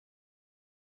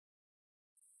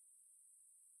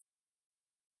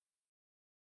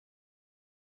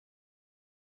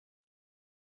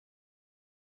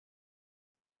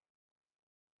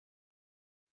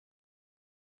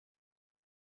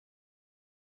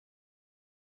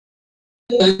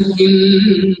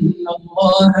إن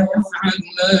الله يفعل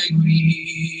ما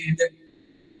يريد.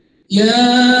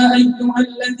 يا أيها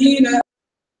الذين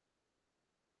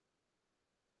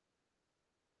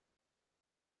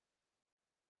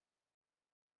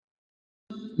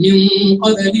من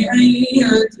قبل أن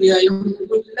يأتي يوم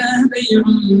لا بيع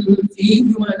فيه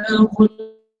ولا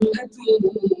خلة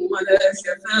ولا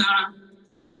شفاعة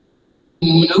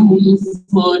هم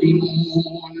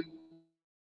الظالمون.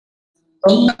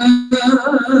 الله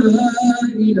لا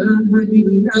إله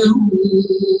إلا هو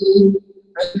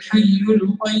الحي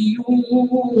القيوم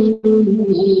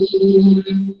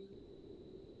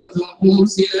له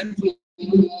سنة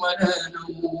ولا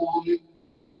نوم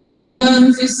ما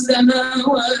في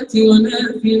السماوات وما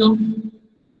في الأرض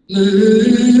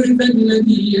من ذا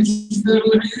الذي يشفع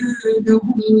عنده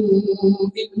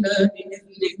إلا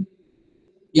بإذنه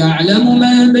يعلم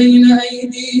ما بين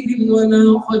أيديهم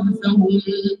وما خلفهم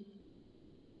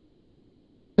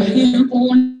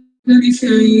يحيطون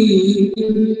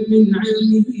بشيء من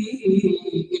علمه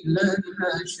إلا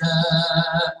بما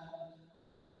شاء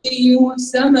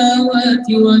السماوات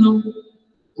والأرض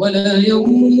ولا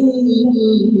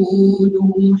يؤودهم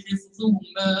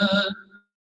حفظهما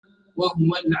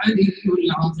وهو العلي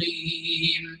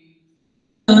العظيم.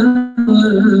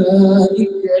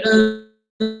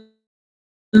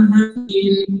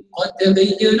 قد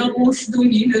تبين الرشد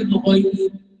من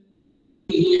الغي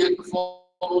يكفر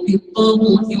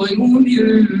بالطاغوت ويؤمن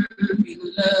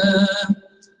بالله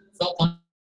فقد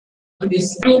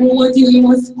عروة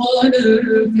الوثقى لا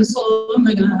انفصام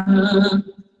لها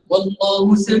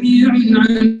والله سميع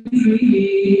عليم.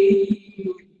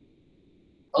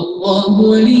 الله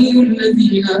ولي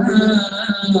الذين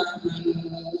آمنوا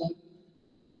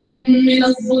من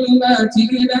الظلمات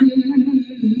إلى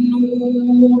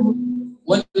النور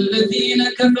والذين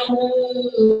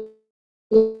كفروا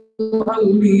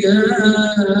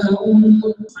أولياءهم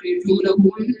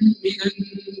يخرجونهم من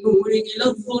النور إلى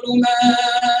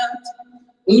الظلمات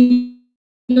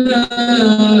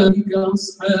أولئك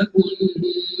أصحاب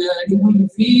النار هم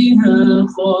فيها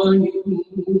خالدون.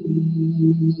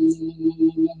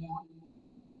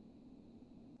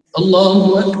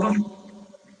 الله أكبر.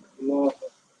 الله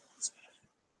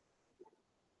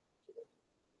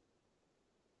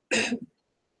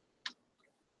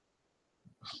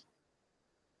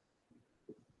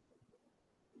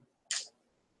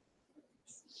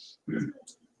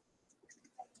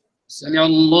سمع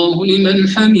الله لمن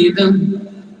حمده.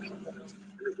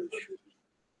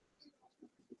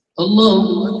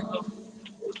 الله أكبر.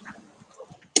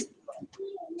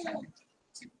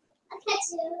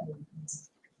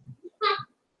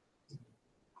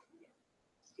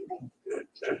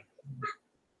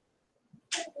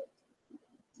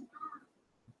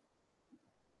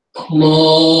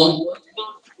 الله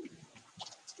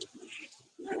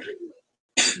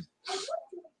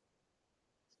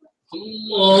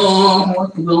الله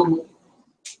أكبر.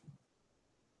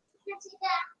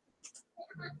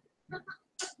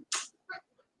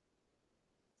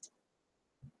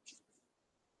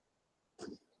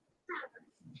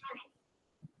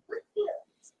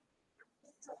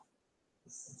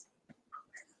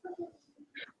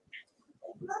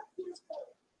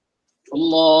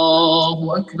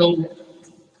 الله أكبر.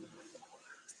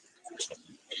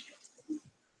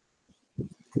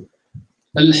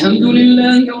 الحمد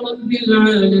لله رب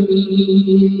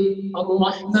العالمين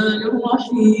الرحمن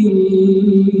الرحيم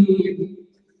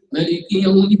ملك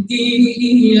يوم الدين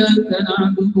إياك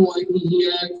نعبد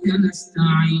وإياك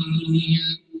نستعين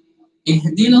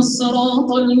اهدنا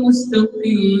الصراط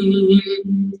المستقيم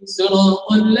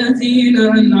صراط الذين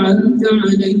أنعمت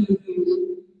عليهم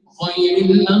غير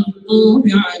المغضوب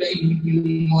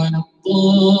عليهم ولا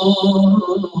الضالين.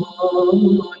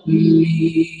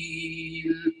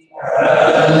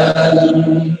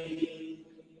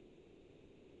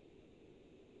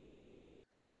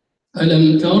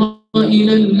 ألم تر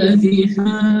إلى الذي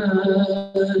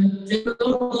حاج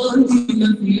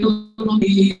إبراهيم في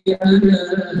ربه أن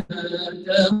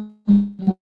آتاه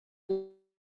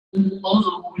الله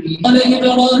قال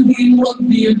إبراهيم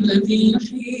ربي الذي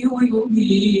يحيي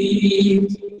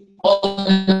ويميت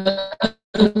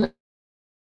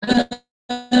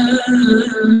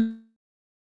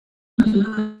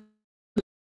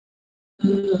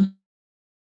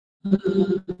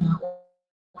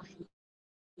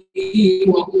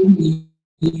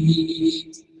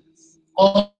وأميت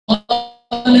قال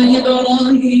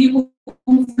إبراهيم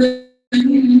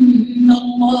فإن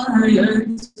الله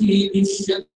يأتي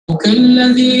بالشمس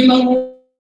كالذي مر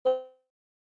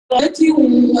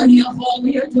وهي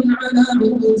خاوية على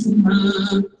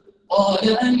عروشها قال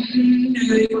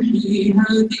أنى يحيي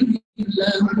هذه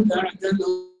الله بعد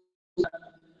موته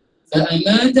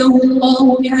فأماته الله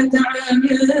 100 عام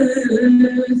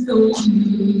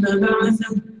ثم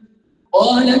بعثه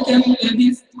قال كم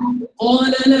لبثت؟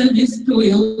 قال لبثت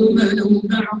يوما أو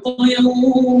بعض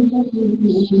يوم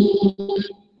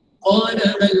قال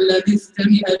بل لبثت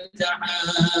 100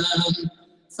 عام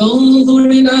فانظر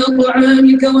إلى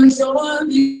طعامك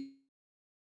وشرابك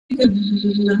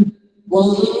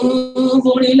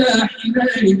وانظر إلى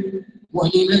حمارك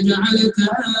ولنجعلك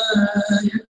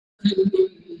آية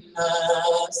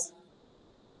للناس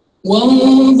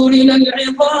وانظر إلى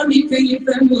العظام كيف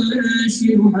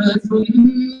ننشرها ثم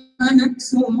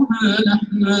نكسوها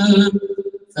لحما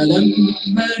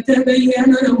فلما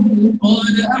تبين له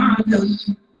قال أعلم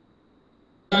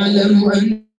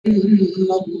أن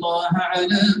الله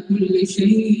على كل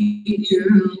شيء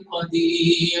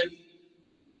قدير.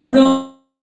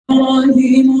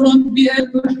 إبراهيم رب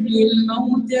أحيي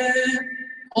الموتى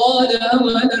قال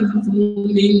أولم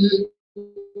تؤمن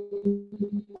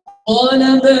قال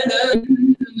بلى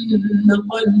إن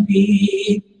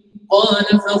قلبي قال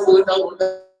فخذ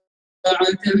 4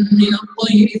 من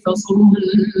الطير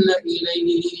فصرهن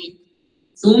إليك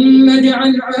ثم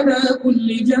اجعل على كل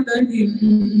جبل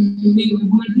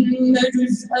منهن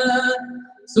جزءا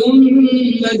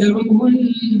ثم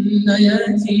ادعهن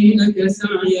ياتينك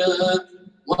سعيا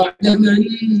واعلم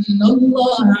أن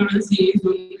الله عزيز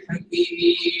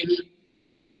حكيم.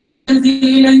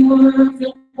 الذين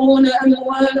ينفقون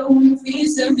أموالهم في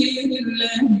سبيل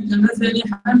الله كمثل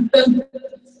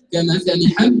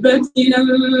حبة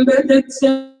أنبتت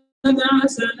 7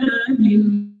 سنابل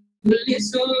كل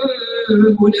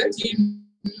سنبلة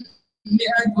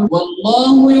 100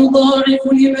 والله يضاعف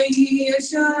لمن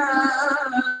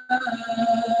يشاء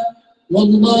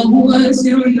والله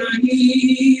واسع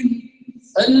عليم.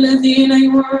 الذين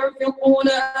ينفقون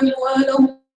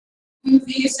أموالهم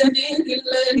في سبيل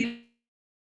الله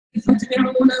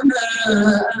يتبعون ما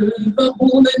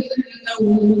أنفقوا منا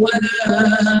ولا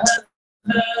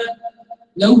أذى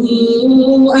له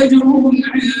أجرهم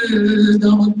عند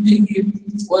ربهم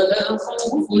ولا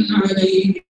خوف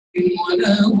عليهم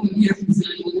ولا هم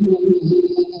يحزنون.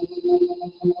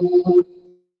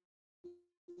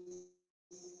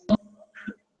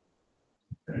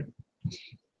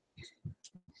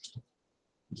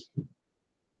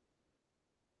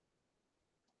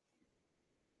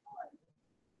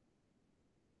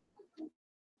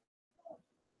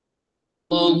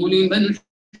 الله لمن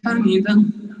حمده.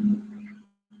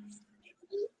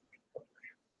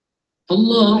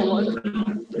 الله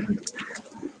أكبر.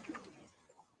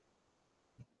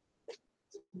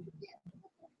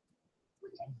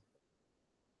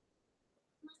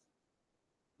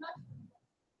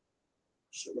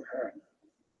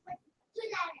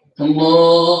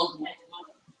 الله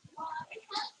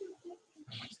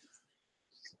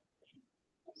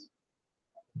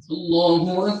الله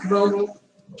أكبر.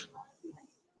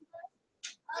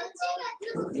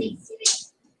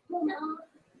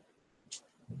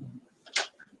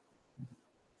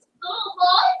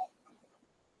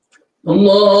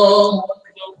 الله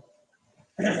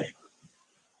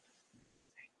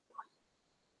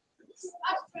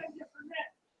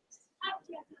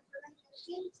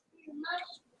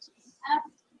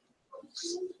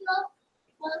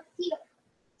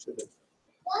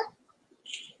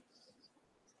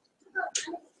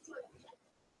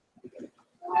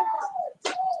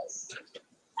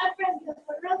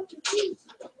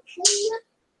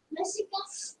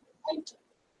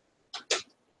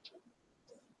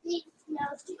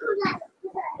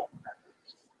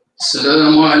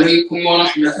السلام عليكم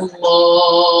ورحمة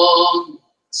الله.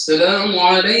 السلام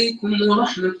عليكم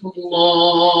ورحمة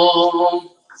الله.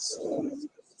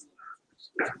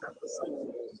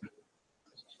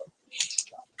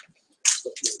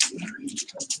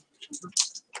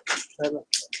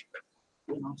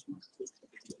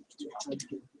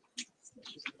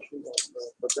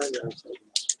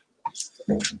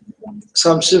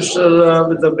 Some sister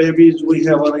with the babies, we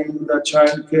have arranged the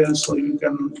child care so you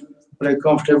can play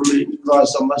comfortably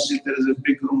across the masjid. There is a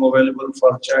big room available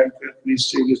for child care. Please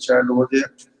take your child over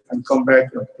there and come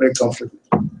back and play comfortably.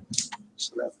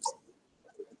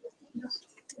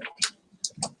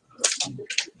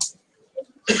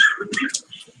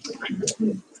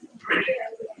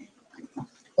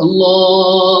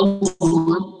 الله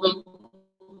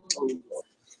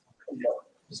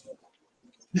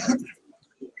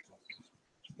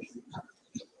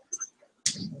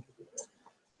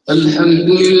الحمد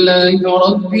لله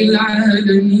رب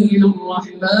العالمين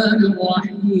الرحمن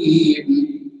الرحيم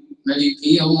ملك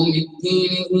يوم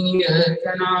الدين إياك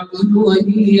نعبد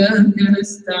وإياك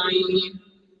نستعين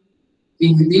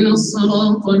اهدنا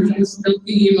الصراط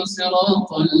المستقيم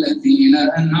صراط الذين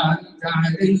أنعمت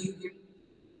عليهم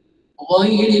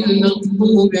غير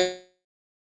المغضوب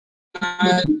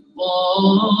عليهم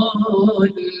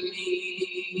الضالين.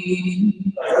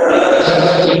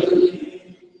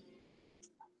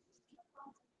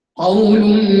 قول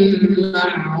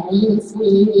معروف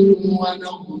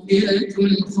ومغفرة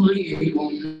خير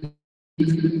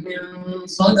من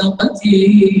صدقة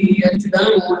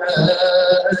يتبعها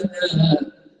أذى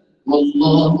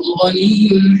والله غني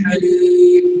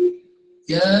حليم.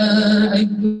 يا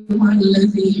أيها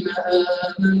الذين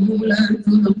آمنوا لا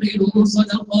تبطلوا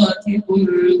صدقاتكم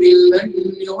بالمن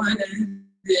والأذى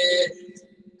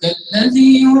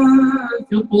كالذي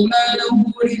ينفق ماله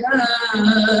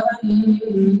رئاء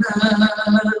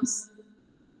الناس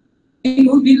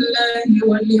يؤمن بالله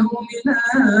واليوم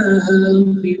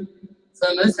الآخر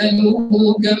فمثله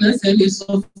كمثل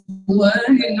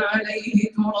صفوان عليه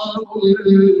تراب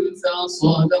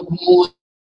فأصابه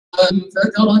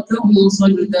فتركه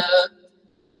صلدا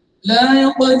لا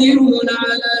يقدرون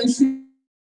على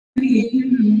شيء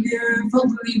من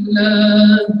فضل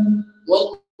الله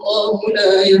والله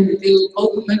لا يهدي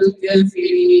القوم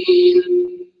الكافرين.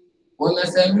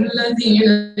 ومثل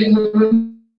الذين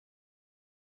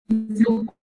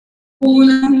ينفقون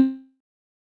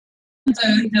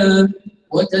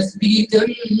وتثبيتا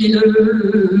من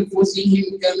أنفسهم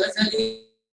كمثل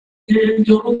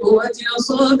بربوة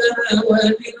أصابها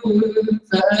وابل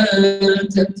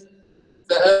فآتت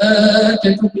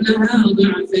أكلها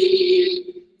ضعفين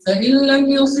فإن لم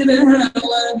يصلها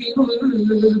وابل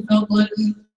فطل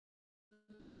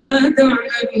ما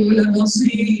تعملون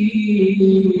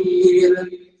بصير.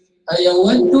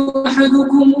 أيود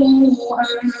أحدكم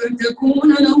أن تكون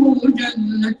له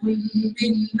جنة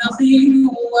من نخيل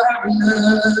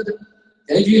وأعناب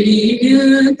تجري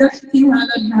من تحتها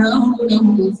الأنهار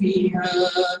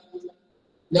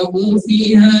له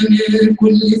فيها من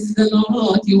كل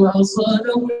الثمرات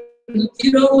وأصابه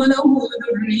الكبر وله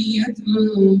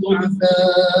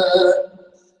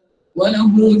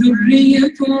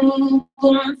ذرية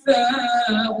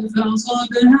ضعفاء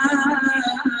فأصابها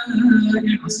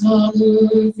إعصار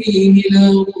فيه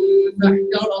نار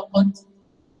فاحترقت.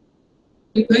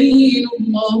 يبين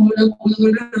الله لكم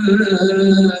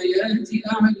الآيات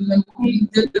لعلكم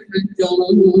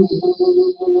تتفكرون.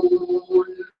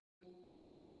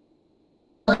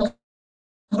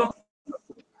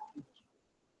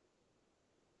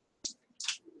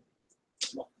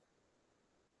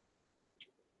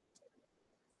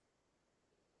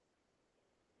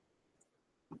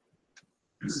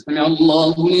 سمع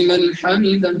الله لمن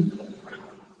حمده.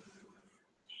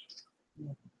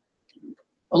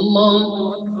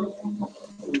 الله أكبر.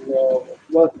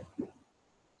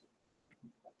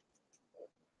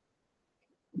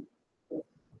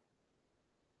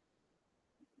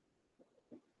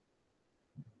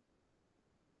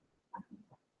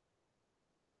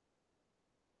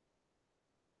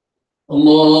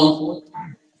 الله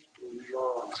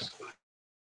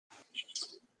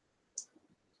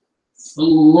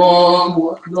الله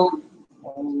أكبر.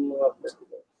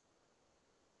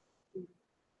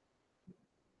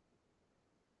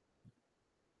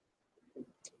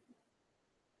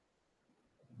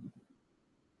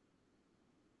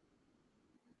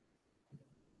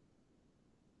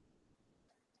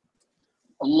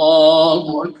 الله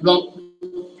أكبر.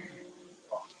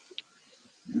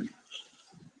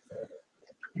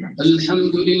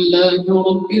 الحمد لله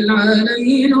رب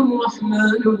العالمين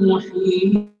الرحمن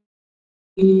الرحيم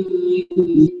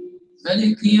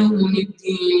مالك يوم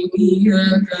الدين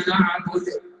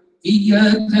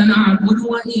إياك نعبد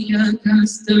وإياك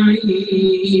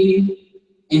نستعين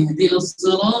اهدنا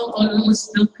الصراط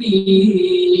المستقيم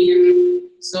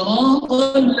صراط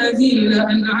الذين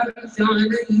أنعمت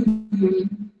عليهم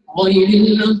غير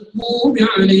المغضوب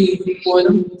عليهم ولا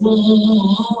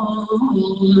الضالين.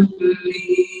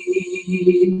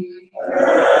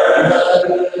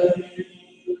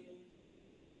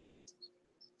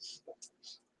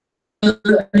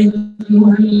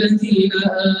 أيها الذين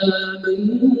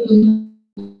آمنوا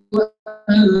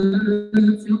وأنفقوا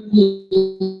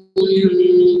من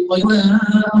طيبات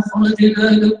ما أخرجنا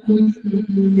لكم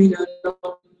من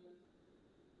الأرض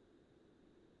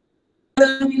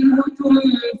منه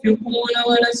تنفقون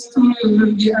ولستم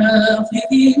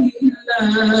بآخذيه إلا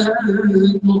أن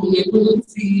تغمضوا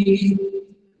فيه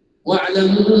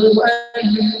واعلموا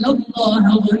أن الله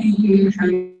غني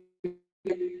حميد.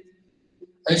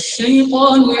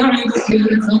 الشيطان يعدكم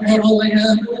الفقر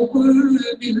ويأمركم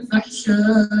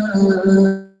بالفحشاء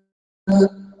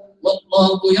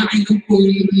والله يعدكم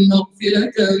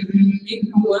مغفرة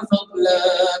منه وفضلا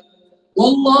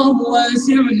والله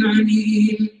واسع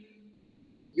عليم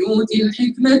يؤتي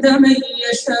الحكمة من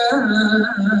يشاء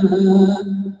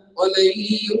ومن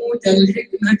يؤت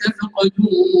الحكمة فقد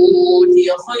أوتي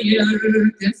خيرا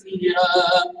كثيرا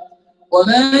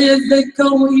وما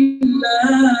يذكر إلا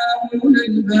أولو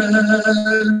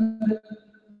الألباب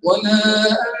وما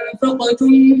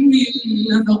أنفقتم من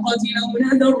نفقة أو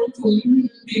نذرتم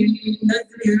من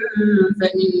نذر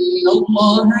فإن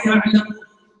الله يعلم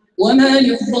وما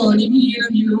للظالمين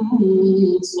من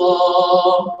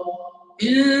أنصار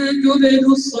إن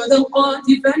تبدوا الصدقات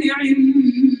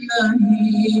فنعما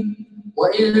هي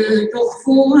وإن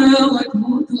تخفوها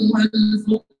وتؤتوها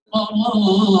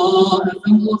الفقراء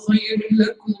فهو خير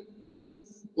لكم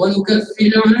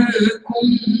ونكفر عنكم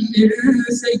من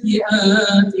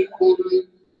سيئاتكم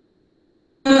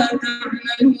ما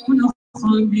تعملون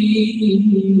خبير.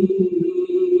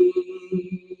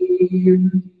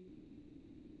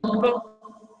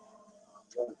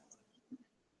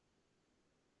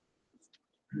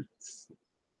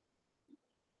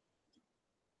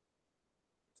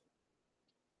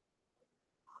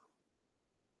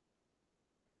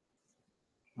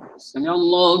 سمع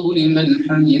الله لمن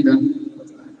حمده.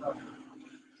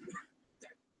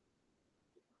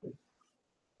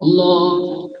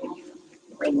 الله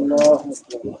الله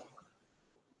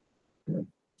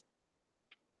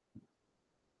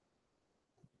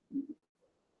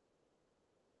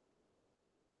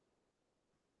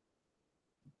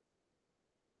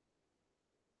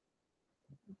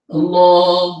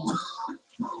الله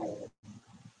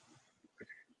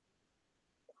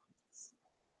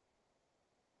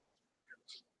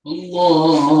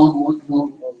الله أكبر.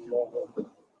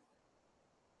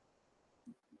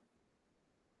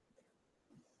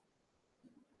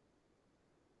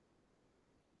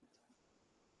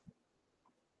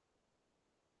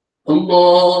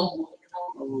 الله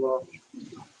الله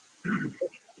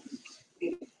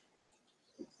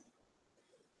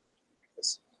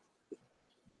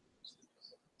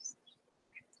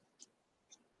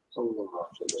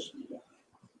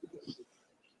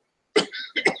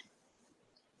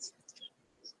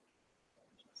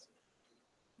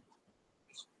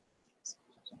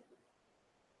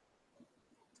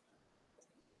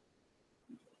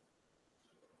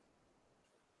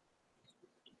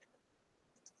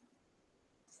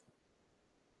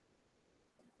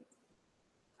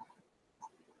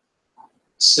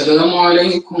السلام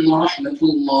عليكم ورحمة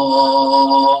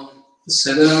الله.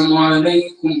 السلام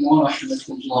عليكم ورحمة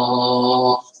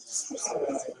الله.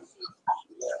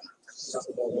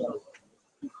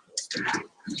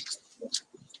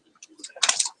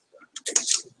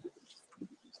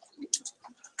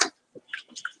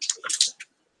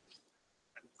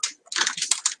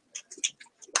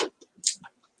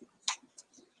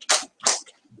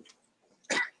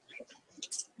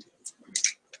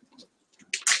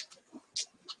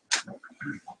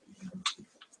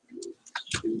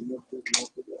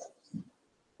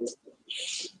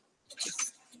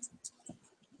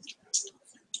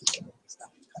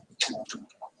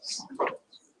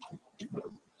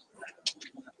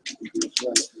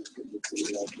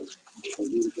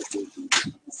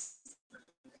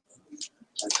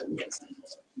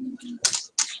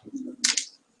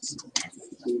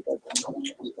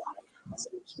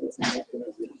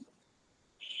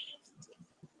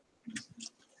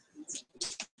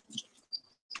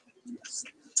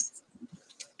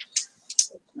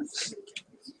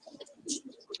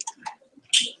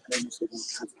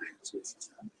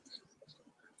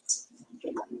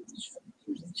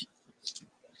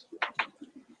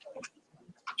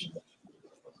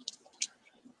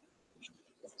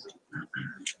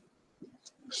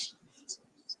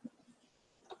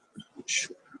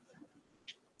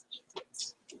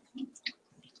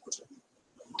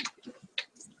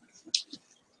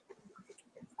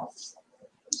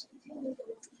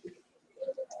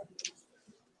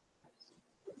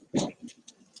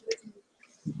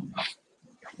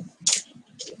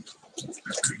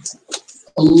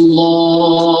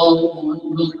 الله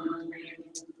أكبر.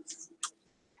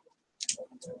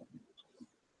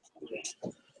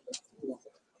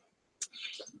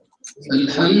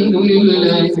 الحمد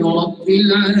لله رب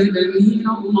العالمين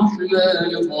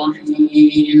الرحمن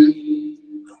الرحيم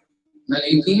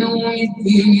مالك يوم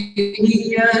الدين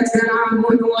إياك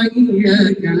نعبد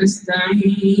وإياك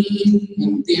نستعين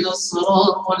اهدنا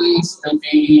الصراط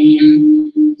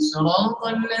المستقيم صراط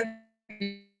الذين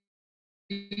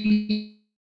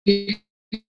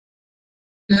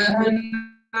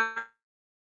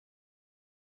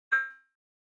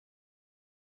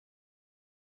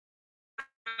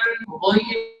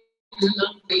غير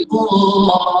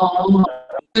المغضوب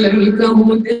لك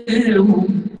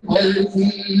هداهم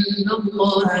ولكن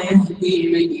الله يهدي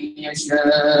من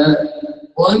يشاء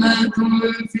وما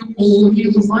تنفقوا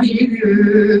من خير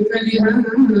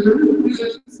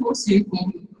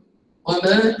فلأنفسكم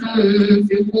وما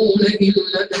تنفقون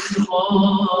إلا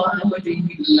ابتغاء وجه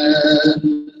الله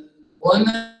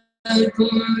وما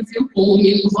تنفقوا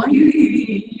من خير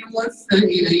يوفى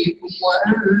إليكم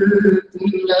وأنتم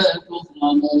لا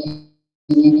تظلمون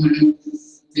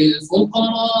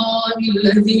للفقراء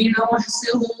الذين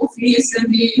أحصروا في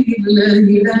سبيل الله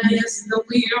لا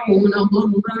يستطيعون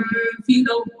ضربا في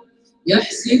الأرض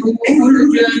يحسبهم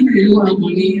الجاهل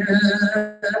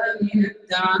أغنياء من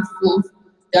التعفف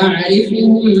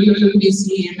تعرفهم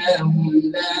بسيماهم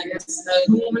لا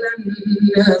يسألون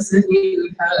الناس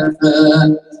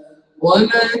إلحافا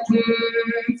وما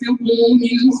تنفقوا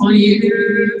من خير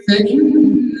فإن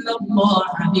الله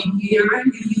به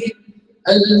عليم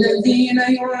الذين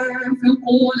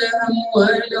ينفقون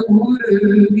أموالهم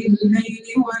بالليل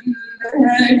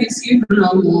والنهار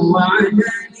سرا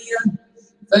وعلانية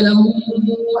فلهم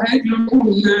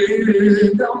أجرهم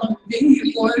عند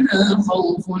ربهم ولا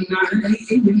خوف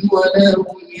عليهم ولا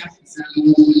هم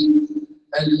يحزنون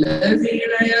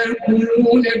الذين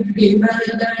يأكلون الربا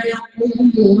لا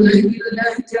يقومون إلا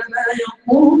كما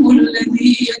يقوم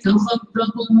الذي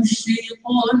يتخبطه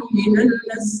الشيطان من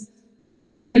المس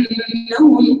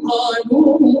إنهم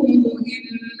قالوا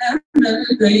إنما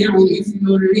البيع مثل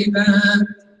الربا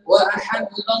وأحل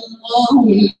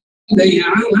الله البيع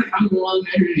وحرم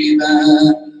الربا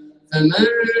فمن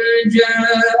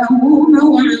جاءه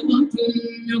موعظة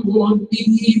من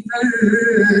ربه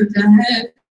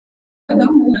فانتهى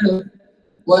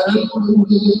وأمره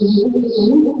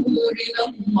إلى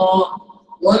الله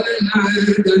ومن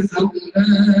عاد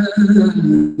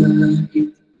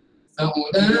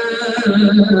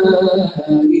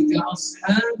فأولئك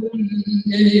أصحاب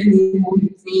النار هم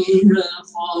فيها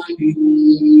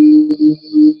خالدون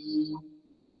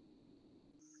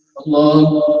الله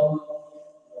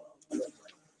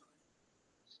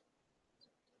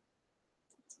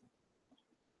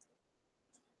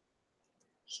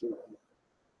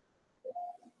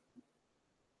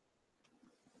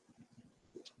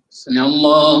سمع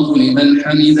الله لمن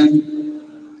حمده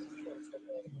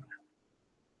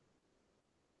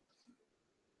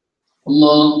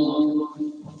الله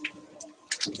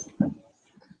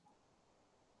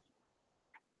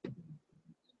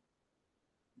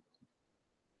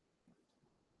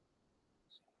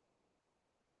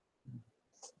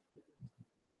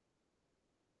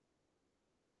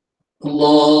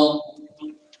الله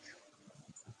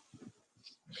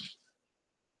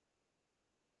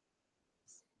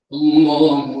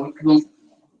الله أكبر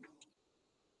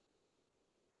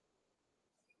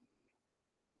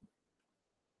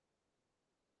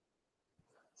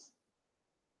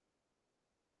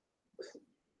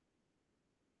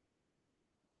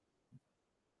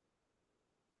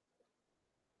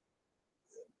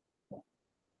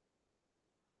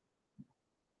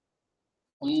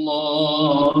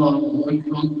الله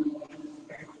أكبر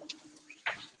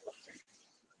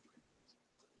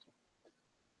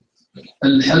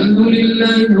الحمد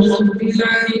لله رب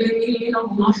العالمين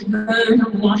الرحمن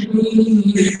الرحيم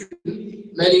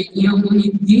ملك يوم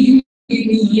الدين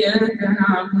إياك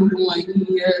نعبد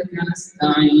وإياك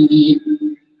نستعين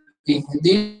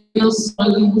اهدنا الصراط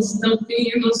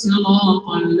المستقيم صراط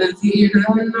الذين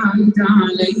أنعمت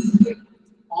عليهم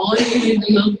غير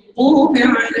المغضوب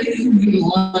عليهم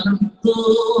ولا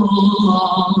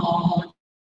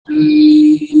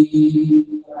الضالين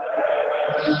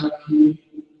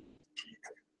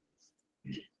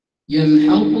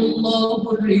يمحق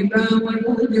الله الربا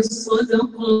ويربي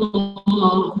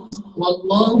الصدقات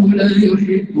والله لا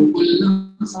يحب كل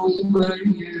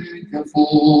خوان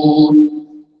كفور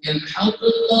يمحق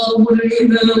الله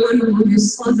الربا ويربي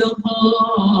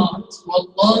الصدقات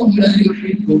والله لا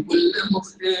يحب كل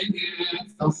مختال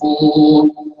فخور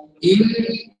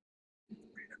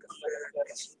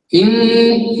إن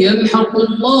يمحق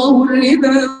الله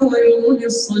الربا ويربي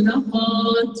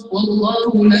الصدقات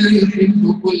والله لا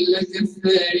يحب كل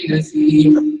كفار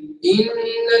أثيم إن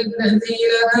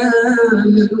الذين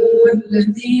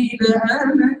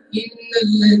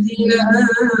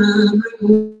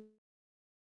آمنوا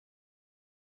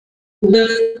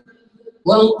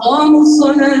وأقاموا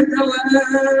الصلاة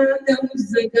وآتوا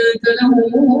الزكاة لهم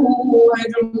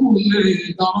أجرهم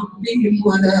عند ربهم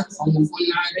ولا خوف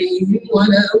عليهم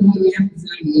ولا هم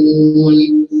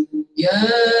يحزنون يا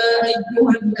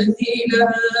أيها الذين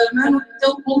آمنوا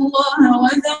اتقوا الله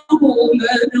وذروا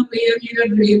ما بقي من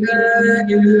الربا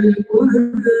إن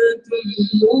كنتم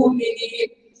مؤمنين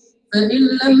فإن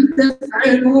لم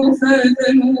تفعلوا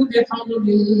فاذنوا بحرب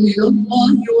من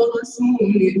الله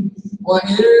ورسوله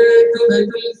وإن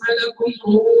تبتم فلكم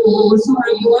رؤوس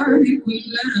أموالكم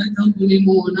لا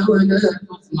تظلمون ولا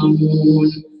تظلمون.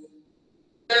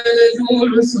 كان ذو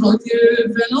عسرة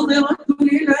فنظرة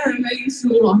إلى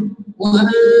ميسرة وأن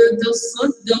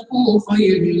تصدقوا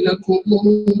خير لكم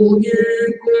إن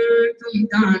كنتم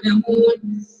تعلمون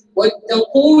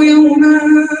واتقوا يوما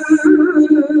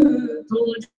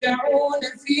ترجعون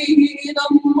فيه إلى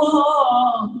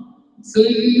الله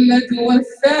ثم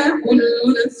توفى كل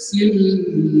نفس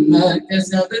ما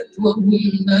كسبت وهم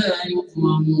لا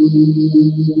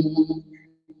يظلمون.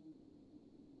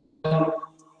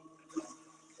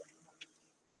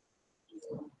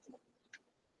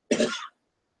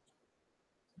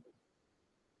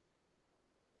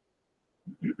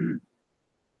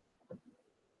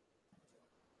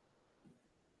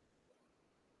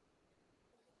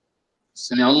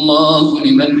 سمع الله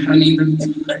لمن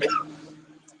حمده.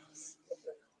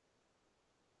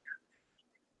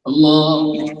 الله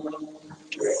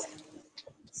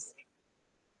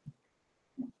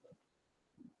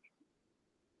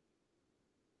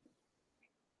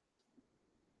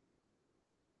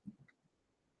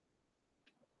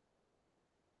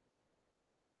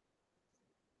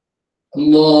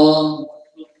الله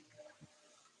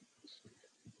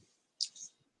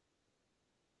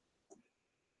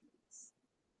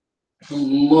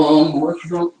الله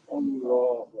أكبر.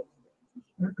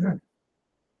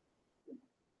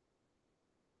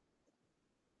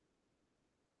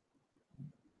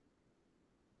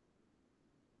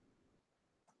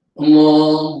 الله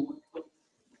الله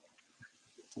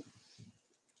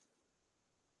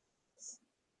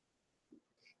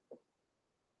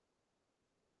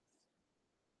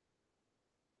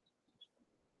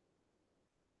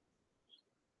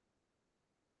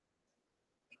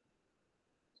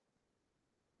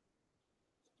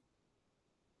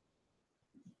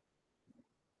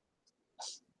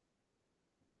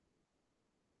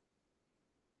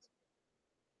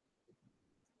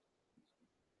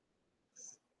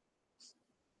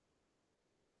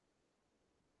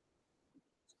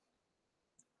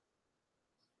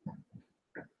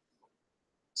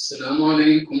السلام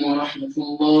عليكم ورحمة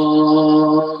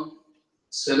الله.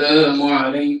 السلام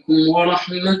عليكم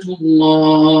ورحمة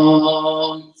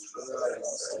الله.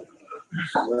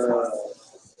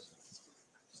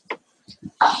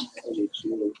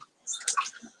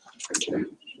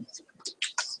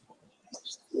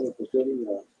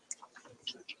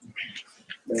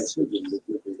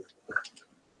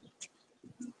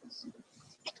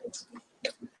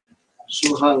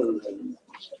 سبحان الله.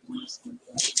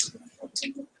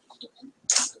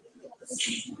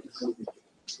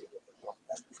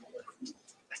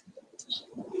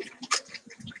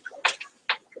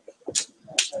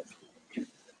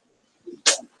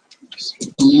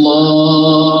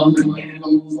 الله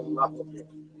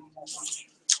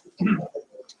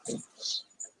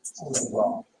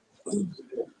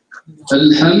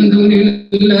الحمد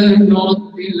لله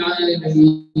رب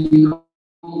العالمين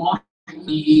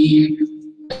الرحيم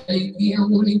مالك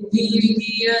يوم الدين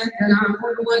إياك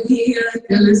نعبد وإياك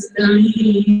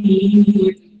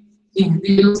نستعين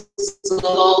اهدنا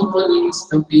الصراط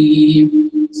المستقيم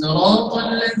صراط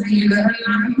الذين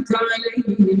أنعمت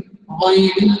عليهم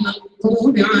غير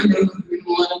المغضوب عليهم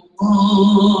ولا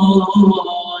الضالين.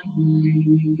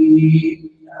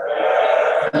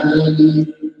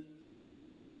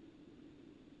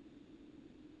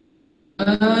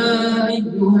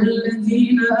 أيها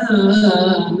الذين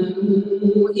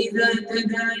آمنوا إذا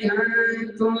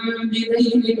تداينتم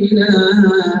بدين إلى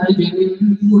أجل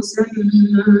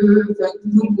مسمى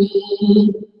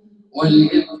فاكتبوه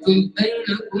وليكتب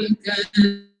بينكم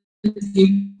كاتب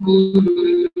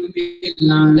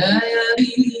بالعلايا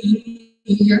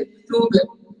يكتب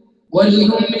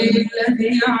وليملل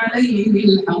الذي عليه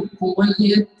الحق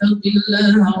وليتق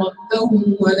الله ربه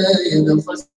ولا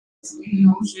يبخس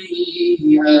منه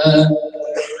شيئا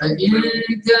فإن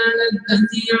كان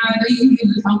الذي عليه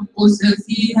الحق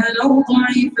سفيها أو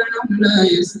ضعيفا أو لا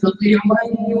يستطيع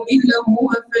أن يمل هو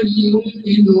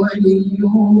فليملل وليه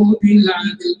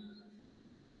بالعدل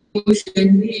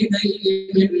شهيدين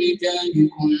من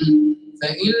رجالكم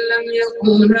فإن لم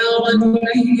يكونا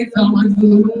رجلين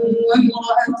فرجل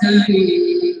وامرأتان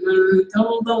ممن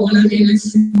ترضون من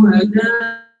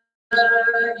الشهداء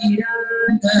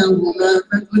إحداهما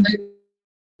فتذكر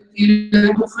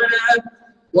الأخرى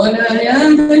ولا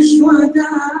يأبى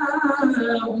الشهداء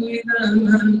إذا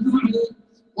ما دعوا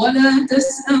ولا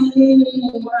تسأموا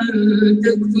أن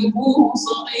تكتبوه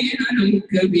صغيرا أو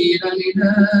كبيرا إلى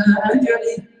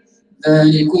أجله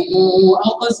ذلكم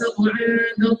أقسط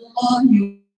عند الله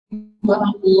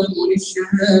وأقوم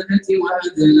للشهادة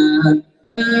وأدنى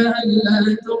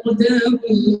ألا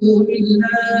ترتابوا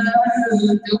إلا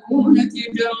أن تكون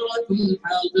تجارة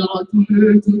حاضرة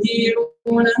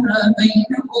تديرونها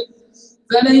بينكم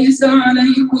فليس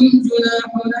عليكم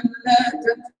جناح ألا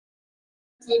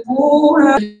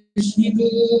تكتبوها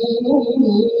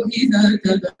تشهدوا إذا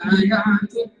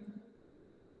تبايعتم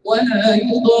ولا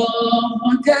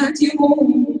يضار كاتب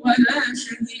ولا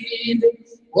شهيد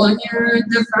وإن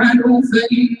تفعلوا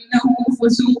فإنه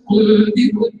فسوق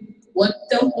بكم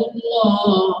واتقوا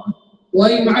الله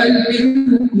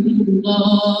ويعلمكم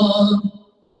الله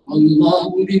والله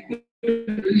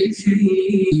بكل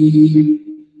شيء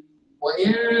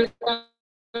وإن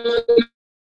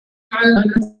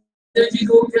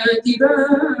تجدوا كاتبا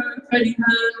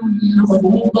فرهان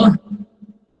مقبوضة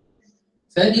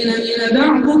فإن أمن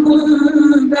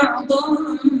بعضكم بعضا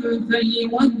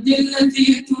فليؤد الذي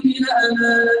اؤتمن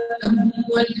أمانته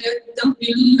وليتق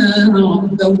الله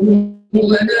ربه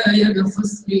ولا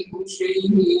يبخس منه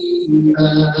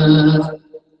شيئا.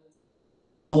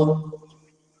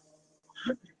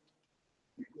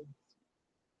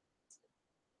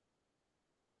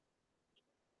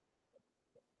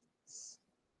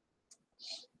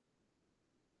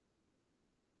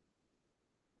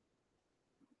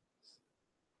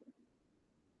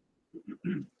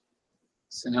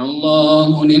 سمع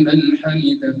الله لمن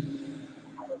حمده.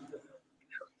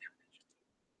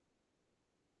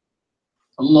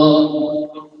 الله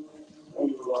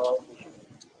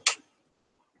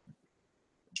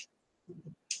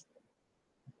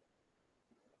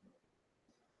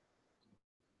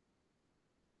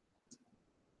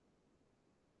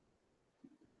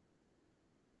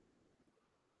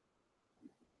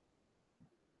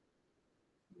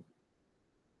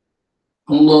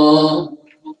الله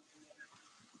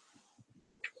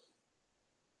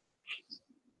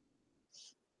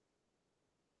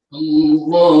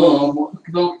الله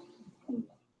أكبر.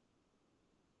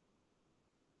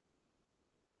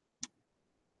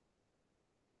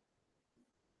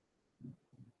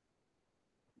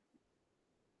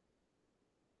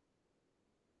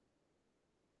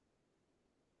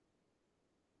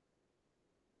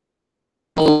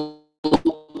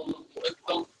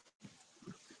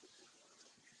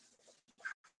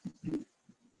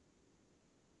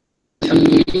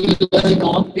 الحمد لله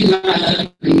رب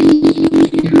العالمين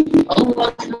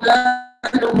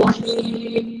الرحمن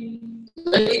الرحيم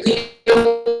مالك يوم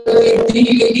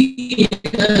الدين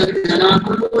إياك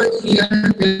نعبد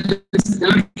وإياك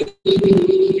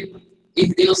نستعين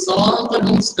اهدنا الصراط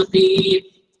المستقيم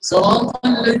صراط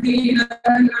الذين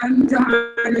أنعمت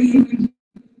عليهم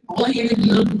غير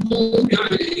المغضوب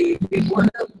عليهم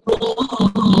ولا الضالين.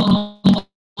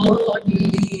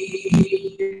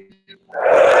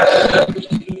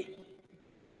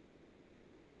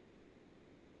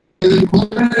 إن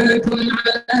كنتم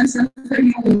على سفر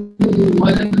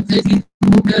ولم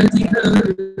تجدوا كاتبا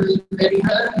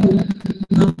فرهان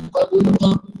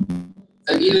مقبوضة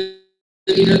فإن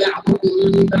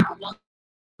بعضكم بعضا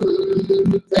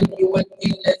فليؤد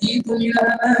الذي اؤتمن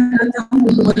أمانته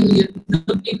وليتق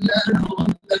الله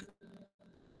ربه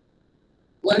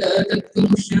ولا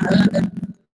تكتموا الشهادة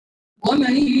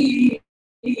ومن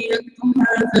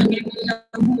يكتمها فإنه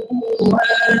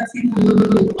آثم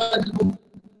قلبه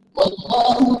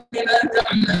والله بما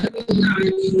تعملون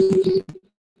عليم.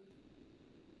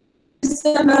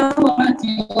 السماوات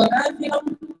وما في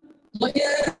الأرض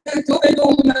وإن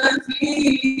تبدوا ما في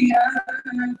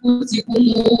أنفسكم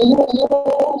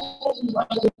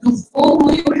أو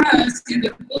تخفوه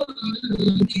يحاسبكم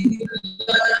به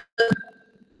الله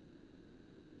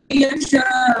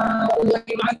يشاء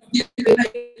ويعذب من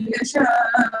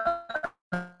يشاء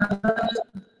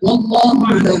والله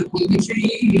على كل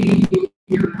شيء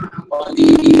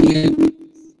قدير.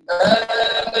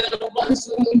 آمن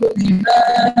الرسول بما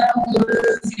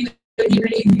أنزل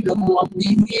إليه من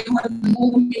ربه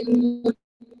والمؤمنون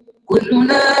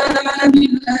كلنا آمن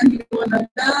بالله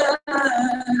وملائكته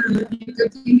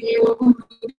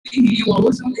وكتبه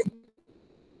ورسله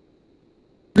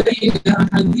بين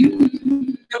أحد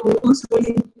من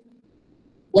رسله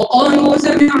وقالوا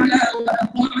سمعنا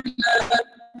وأطعنا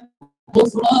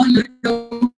غفرانك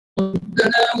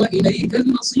ربنا وإليك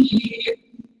المصير.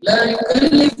 لا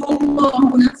يكلف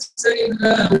الله نفسا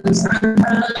إلا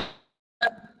وسعها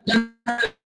لها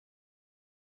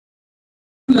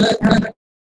ما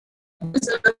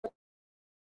كسبت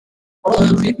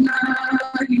رغبنا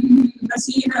إن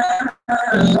نسينا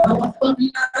أو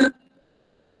أخطأنا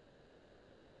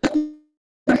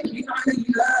تحمل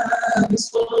علينا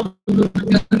إصرارا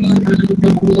كما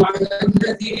حملته على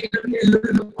الذين من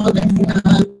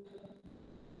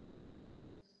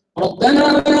ربنا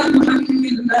ولا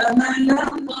تحملنا ما لا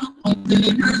طاقة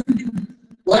لنا به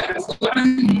واعف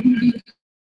عنا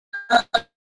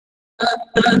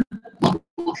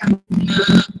وارحمنا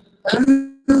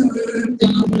أنت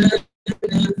مولانا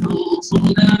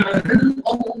فانصرنا على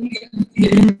القوم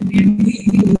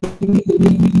الكافرين.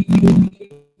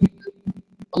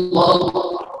 الله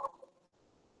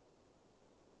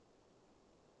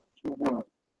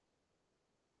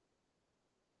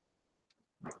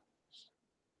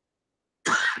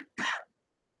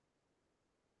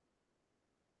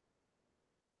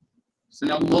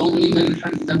سمع الله لمن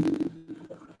حمده.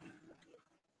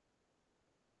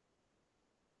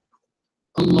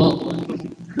 الله أكبر.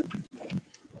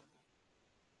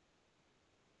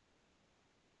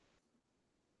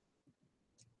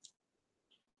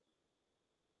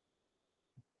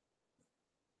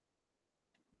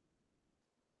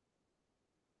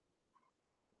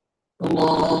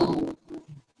 الله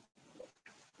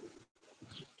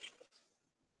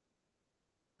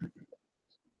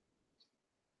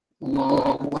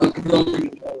الله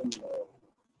أكبر.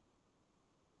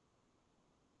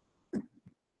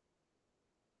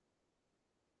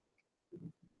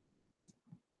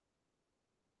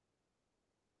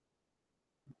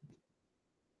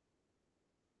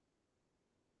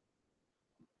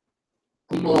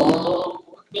 الله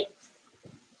أكبر.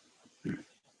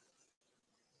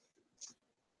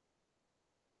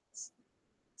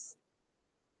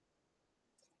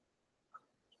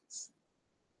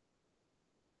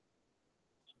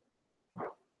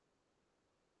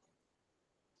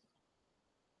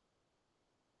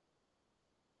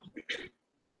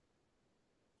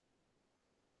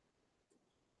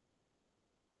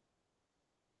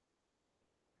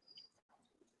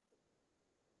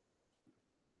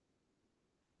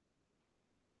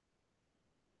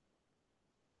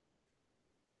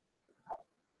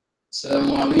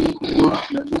 السلام عليكم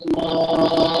ورحمة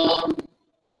الله.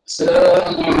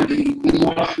 السلام عليكم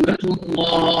ورحمة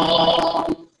الله.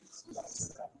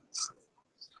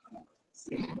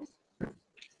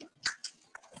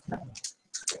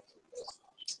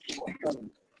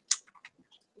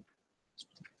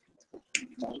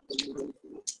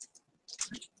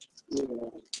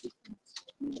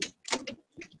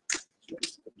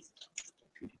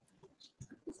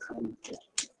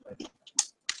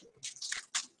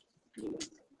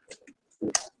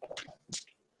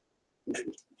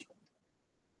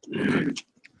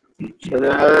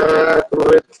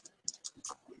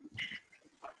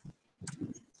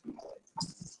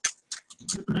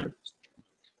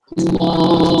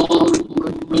 الله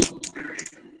أكبر.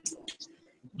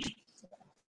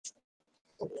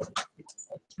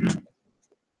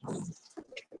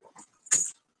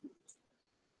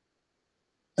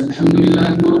 الحمد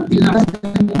لله رب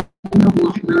العالمين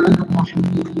الرحمن الرحيم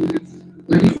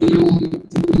مالك يوم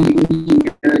الدين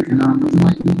إياك نعبد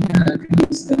وإياك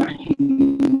نستعين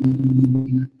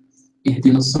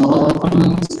اهدنا الصراط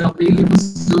المستقيم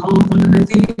صراط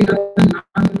الذين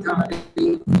أنعمت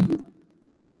عليهم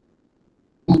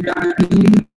غير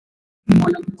عليهم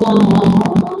ولا الضالين.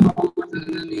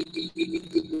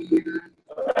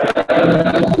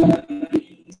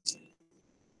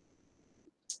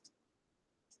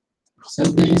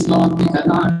 سبح اسم ربك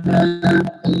الأعلى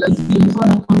الذي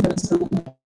خلق فسوى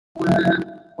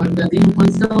والذي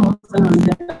قدر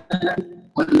فهدى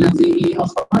والذي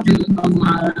أخرج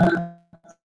المرعى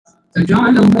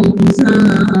فجعله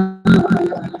غثاء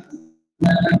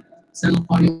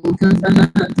سنقرئك فلا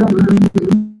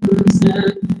تنسى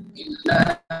إلا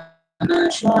ما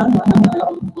شاء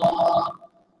الله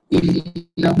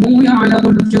إنه يعلم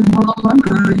الجهر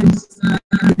وما يخفى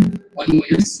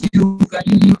ونيسرك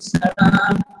لليسرى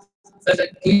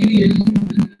فذكر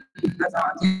إن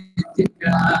نفعت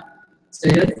الذكرى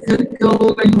سيذكر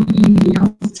من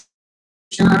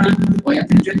يخشى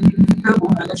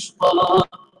ويتجنبها الأشقى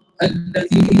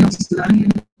الذي يصلى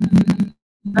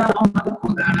النار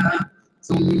الكبرى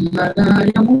ثم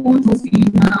لا يموت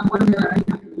فيها ولا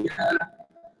يحيا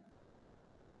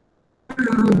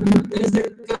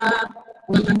تزكى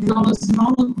وذكر اسم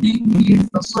ربه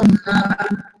فصلى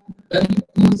بل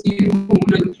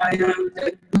تؤثرون الحياة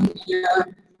الدنيا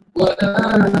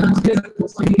والآخرة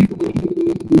خير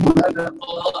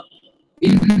وأبقى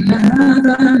إن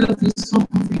هذا لفي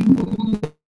الصحف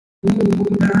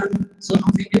الأولى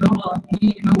صحف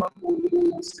إبراهيم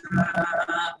وموسى.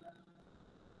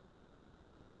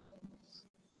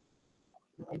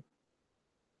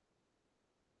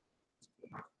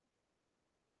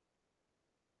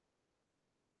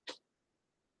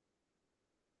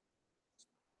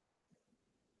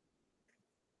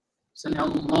 سمع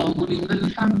الله لمن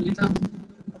حمده.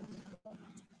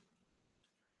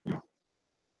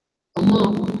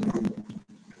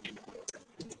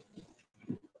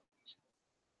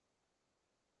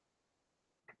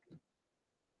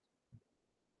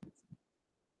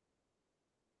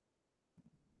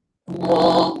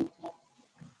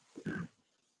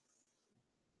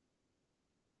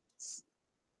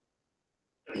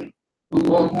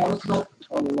 أكبر.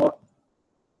 الله.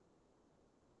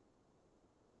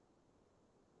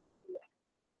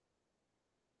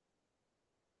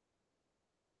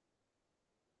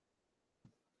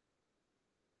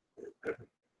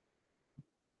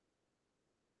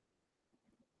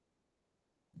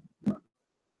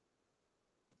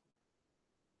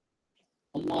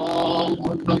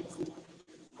 الله أكبر.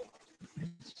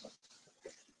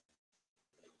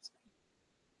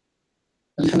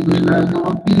 الحمد لله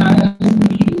رب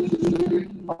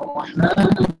العالمين الرحمن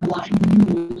الرحيم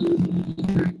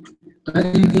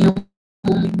مالك يوم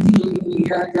الدين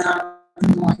إياك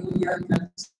نعبد وإياك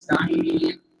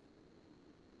نستعين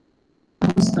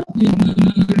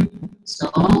مستقيم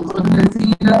صراط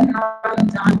الذين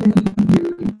أنعمت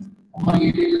عليهم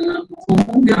غير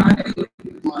المغضوب عليهم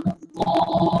ولا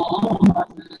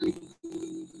الضالين.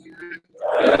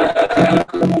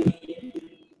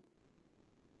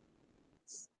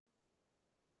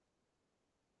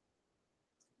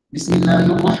 بسم الله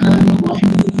الرحمن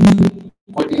الرحيم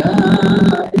قل يا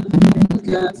أيها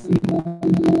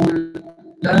الكافرون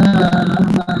لا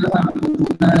أعبد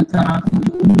ما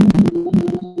تعبدون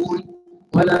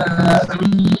ولا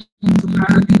أنتم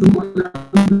عابدون ما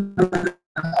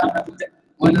أعبد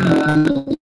ولا أنا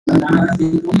عابد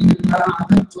ما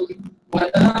عبدتم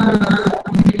ولا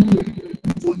أنتم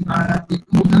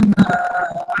عابدون ما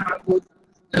أعبد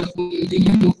لكم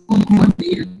دينكم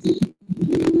ولي دين.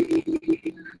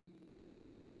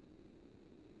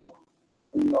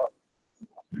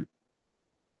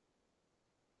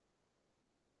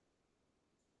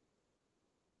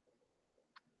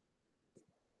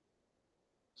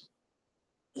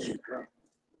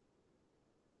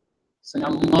 سمع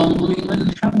الله لمن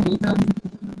حمده.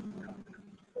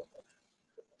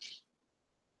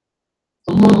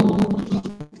 الله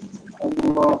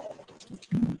الله.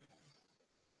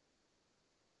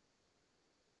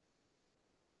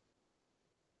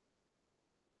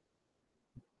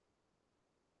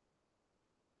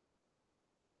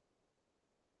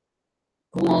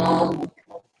 الله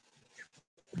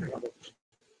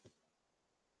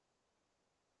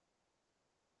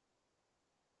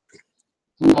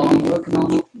الله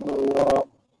أكبر. الله.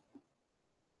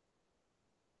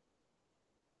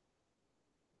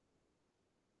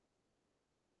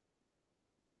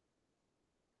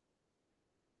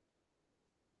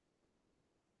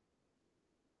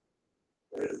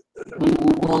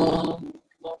 الله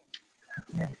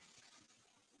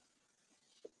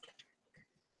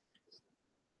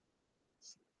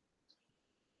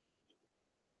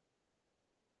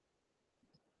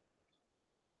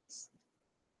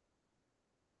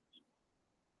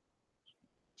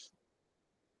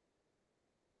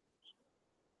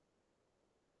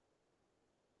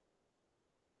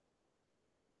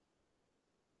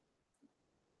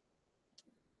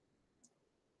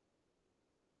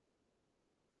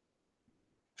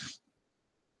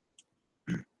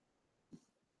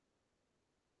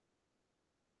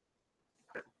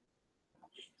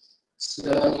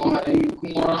السلام عليكم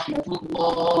ورحمة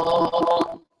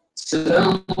الله.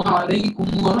 السلام عليكم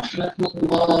ورحمة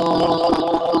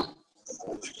الله.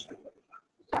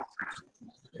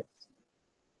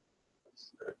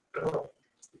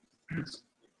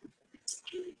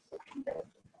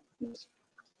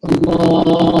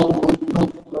 الله أكبر.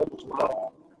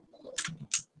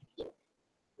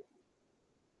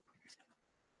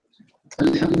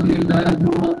 الحمد لله رب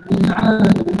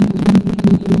العالمين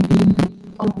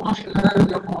الرحمن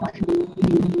الرحيم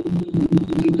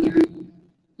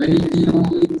مالك يوم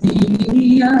الدين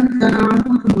إياك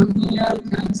نعبد وإياك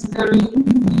نستعين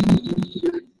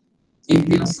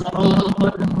اهدنا الصراط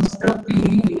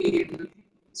المستقيم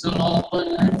صراط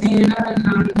الذين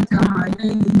أنعمت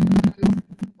عليهم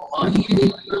غير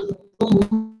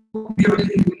المغضوب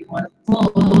عليهم ولا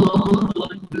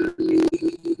الضالين.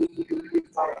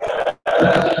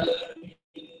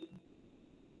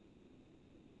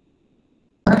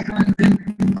 أحد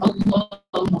الله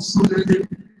الصمد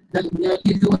لم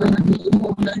يلد ولم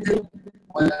يولد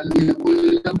ولم يكن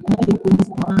له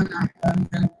كفوا أحد.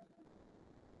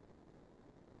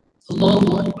 الله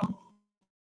أكبر.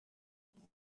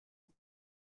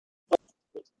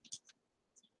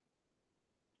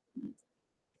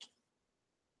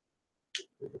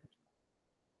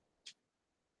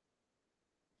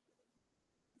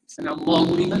 سمع الله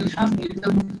لمن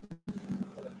حمده.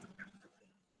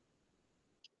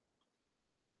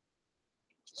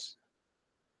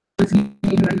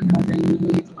 فيمن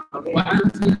هديت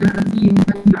وعافنا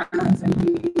فيمن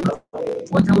عافيت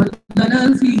وتولنا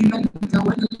فيمن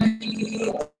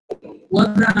توليت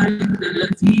وبارك لنا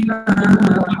فيما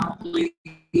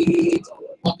أعطيت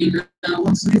وقنا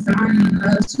واصرف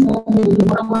عنا سوء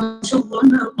وشر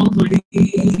ما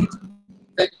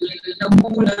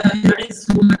إنه لا يعز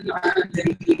من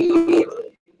عاديت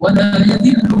ولا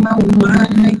يذل من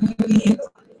واليت،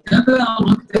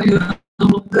 تباركت يا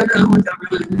ربنا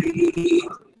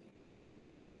وتعاليت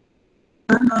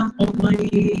ما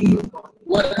قضيت،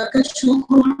 ولك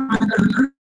الشكر على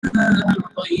ما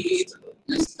أعطيت.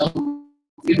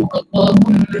 نستغفرك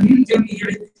اللهم من جميع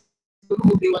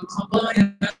الذنوب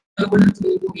والخطايا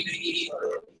ونتوب إليك.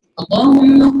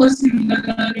 اللهم اقسم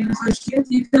لنا من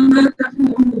خشيتك ما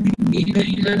تحول به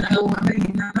بيننا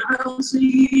وبين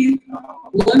معاصيك،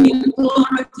 ومن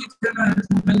طاعتك ما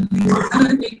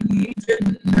تبلغنا به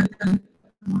جنتك،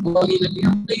 ومن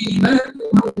اليقين ما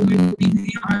تهون به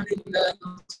علينا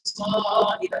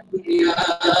مصائب الدنيا،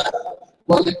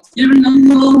 ومتعنا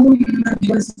اللهم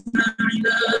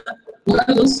بأسماعنا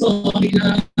وأبصارنا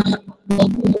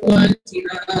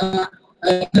وقواتنا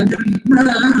أبدا ما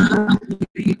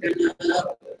أحييتنا،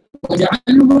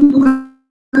 واجعله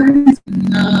الوارث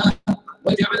منا،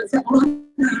 واجعل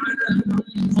ثأرنا على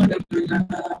من ظلمنا،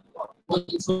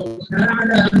 وانصرنا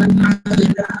على من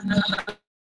عادانا.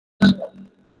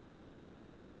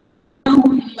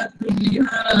 اللهم الدنيا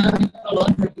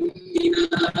أكثر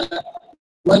همنا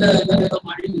ولا مبلغ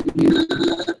علمنا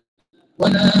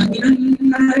ولا إلى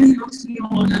النار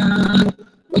مصيرنا،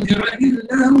 واجعل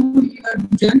اللهم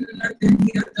الجنة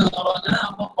هي دارنا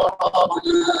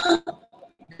وقرارنا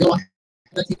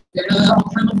برحمتك يا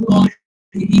أرحم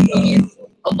الراحمين.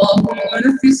 اللهم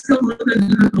نفس كرب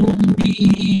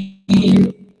المكروبين،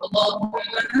 اللهم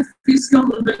نفس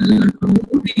كرب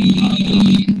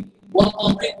المكروبين،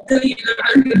 وقض الدين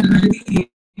عن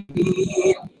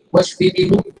المدينين، واشف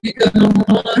بلطفك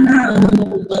مرضانا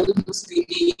ومرضى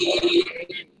المسلمين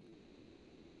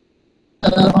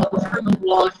يا أرحم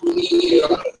الراحمين.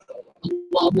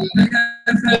 اللهم يا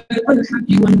فالق الحب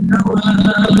والنوى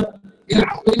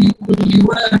اعط لكل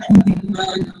واحد ما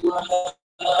نوى.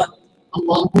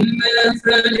 اللهم يا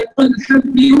فالق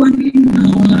الحب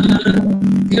والنوى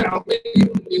اعط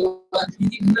لكل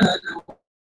واحد ما نوى.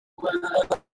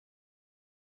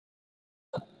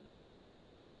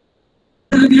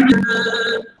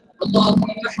 اللهم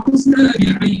احرسنا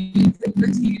بعينك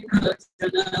التي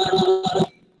آتنا،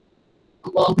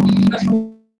 اللهم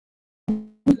احرسنا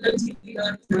التي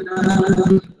آتنا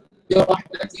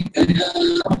برحمتك يا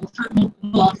أرحم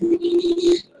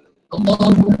الراحمين.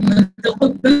 اللهم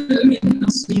تقبل منا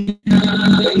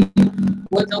الصيام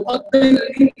وتقبل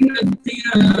منا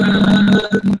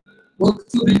القيام،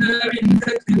 واكتبنا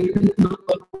عندك من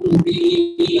المقبولين.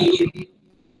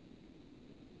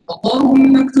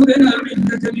 اللهم اكتبنا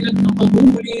عندك من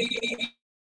المقبولين.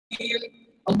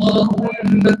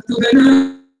 اللهم اكتبنا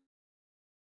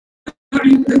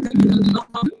عندك من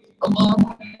المقبولين.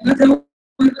 اللهم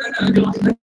تولنا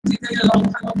برحمتك يا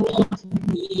أرحم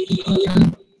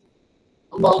الراحمين.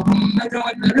 اللهم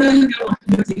تولنا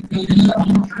برحمتك يا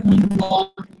أرحم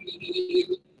الراحمين.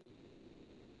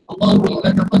 اللهم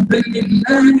تقبل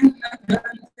منا إنك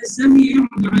أنت السميع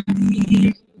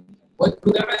العليم،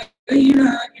 واتب علينا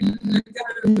إنك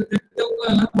أنت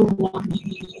التواب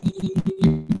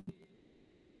الرحيم.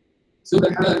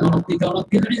 سبحان ربك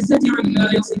رب العزة عما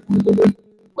يصفون،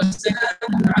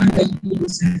 والسلام على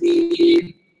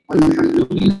المرسلين،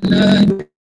 والحمد لله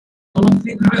رب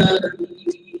العالمين.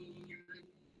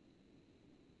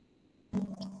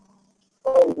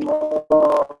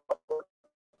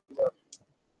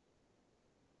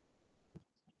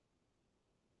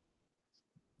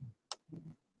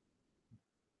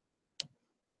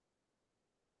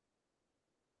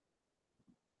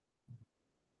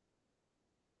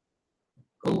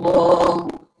 الله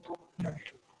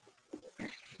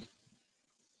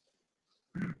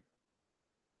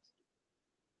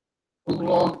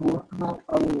الله أكبر.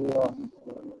 الله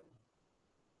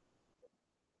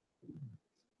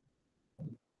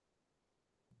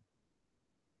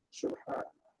سبحان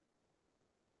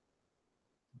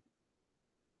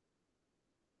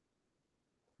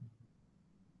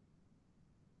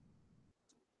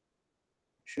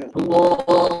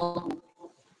الله.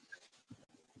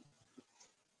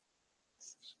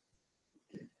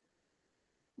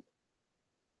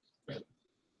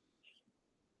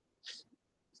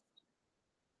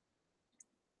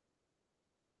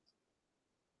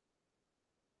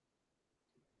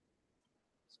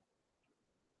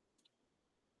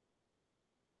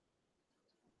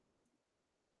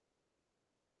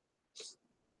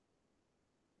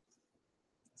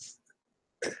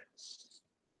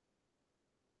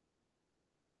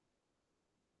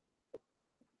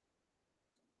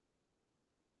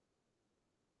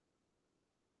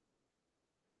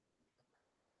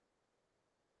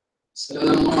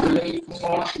 السلام عليكم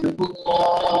ورحمة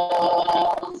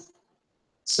الله.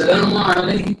 السلام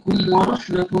عليكم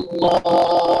ورحمة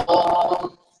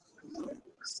الله.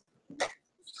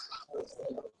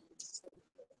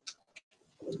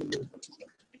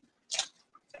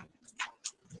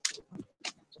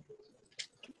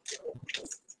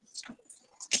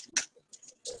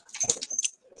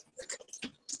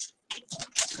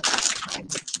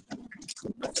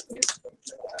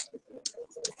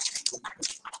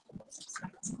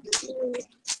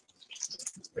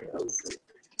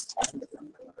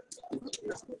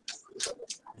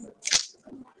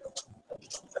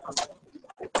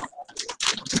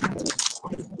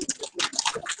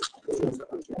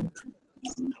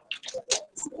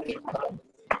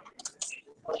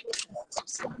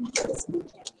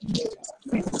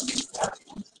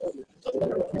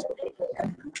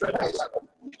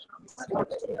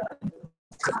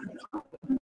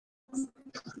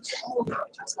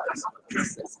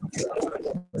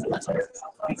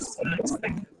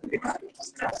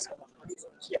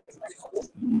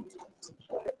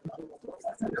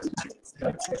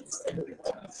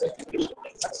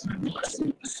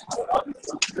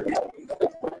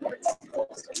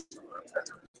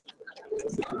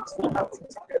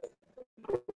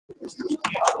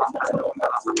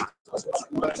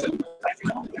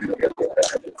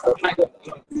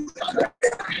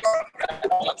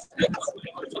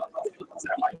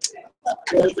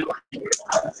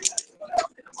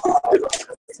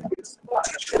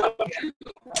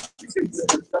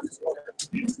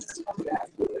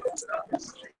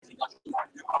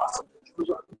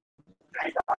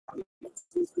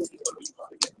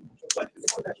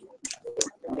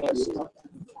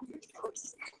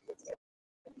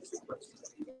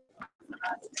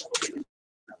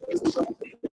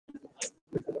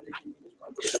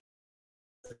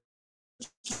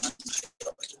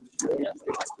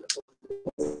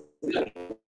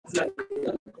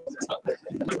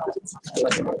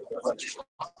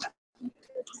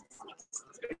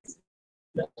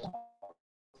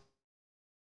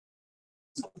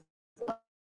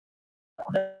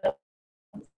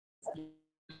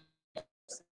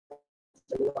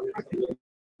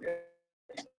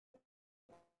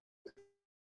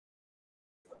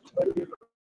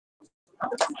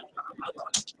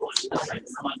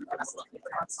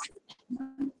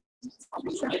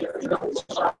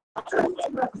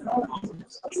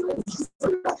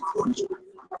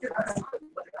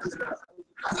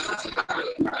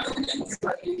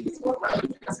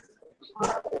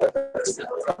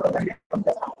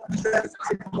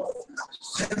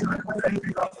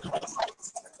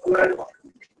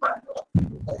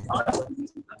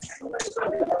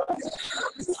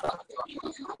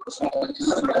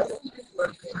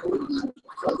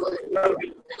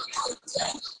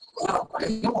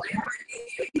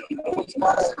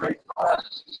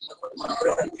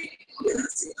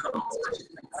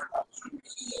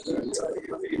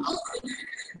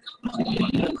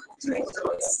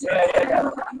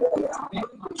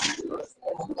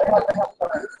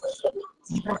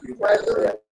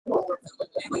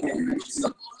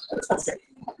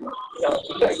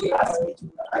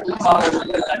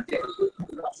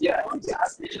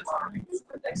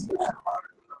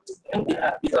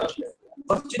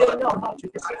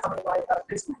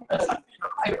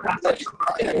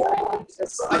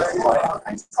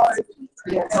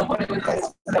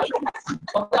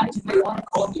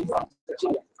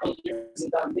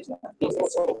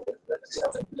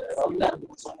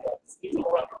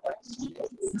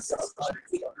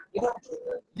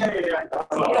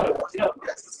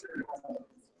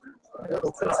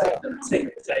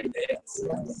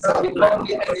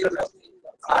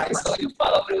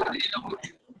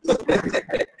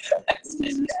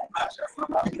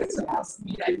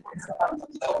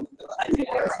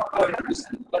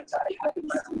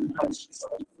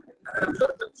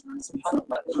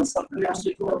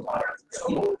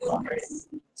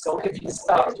 So if you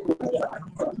start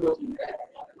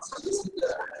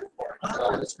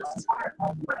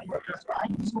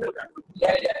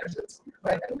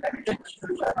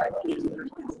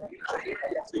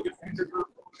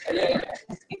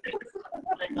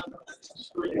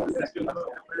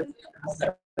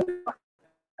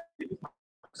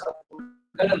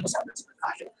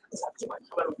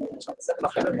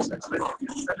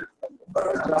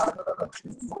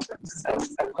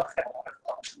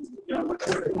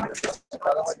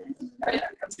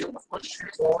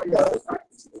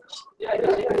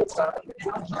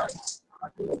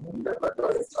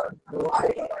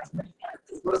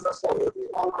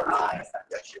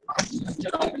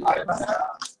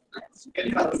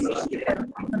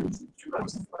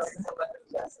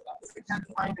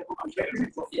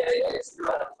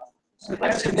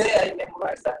today I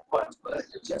memorized that one, but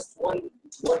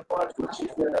one part which is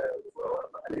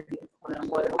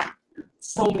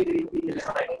so many people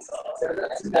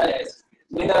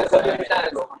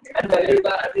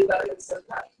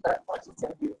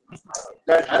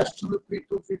That has to be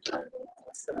 2 feet high.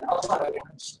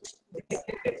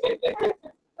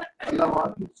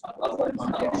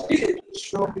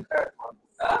 Show me that one.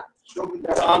 Show me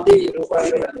that.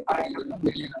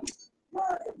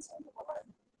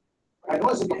 I know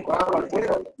it's in the Quran, but where is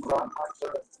the Quran?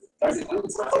 That is good.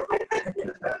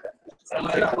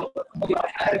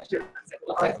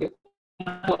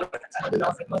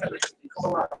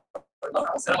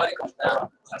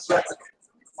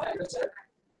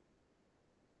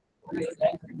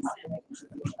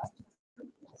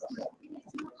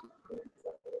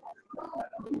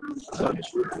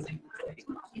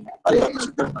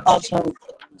 Also,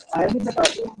 I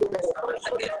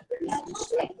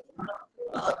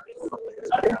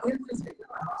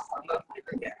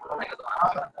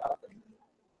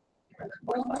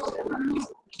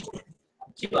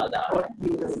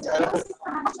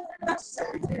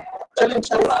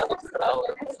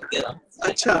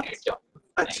अच्छा अच्छा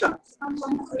अच्छा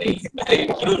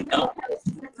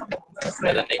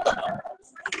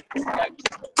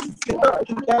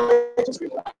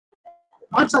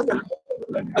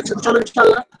चलो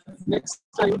इंशाल्लाह next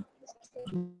time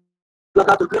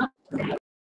लगा दो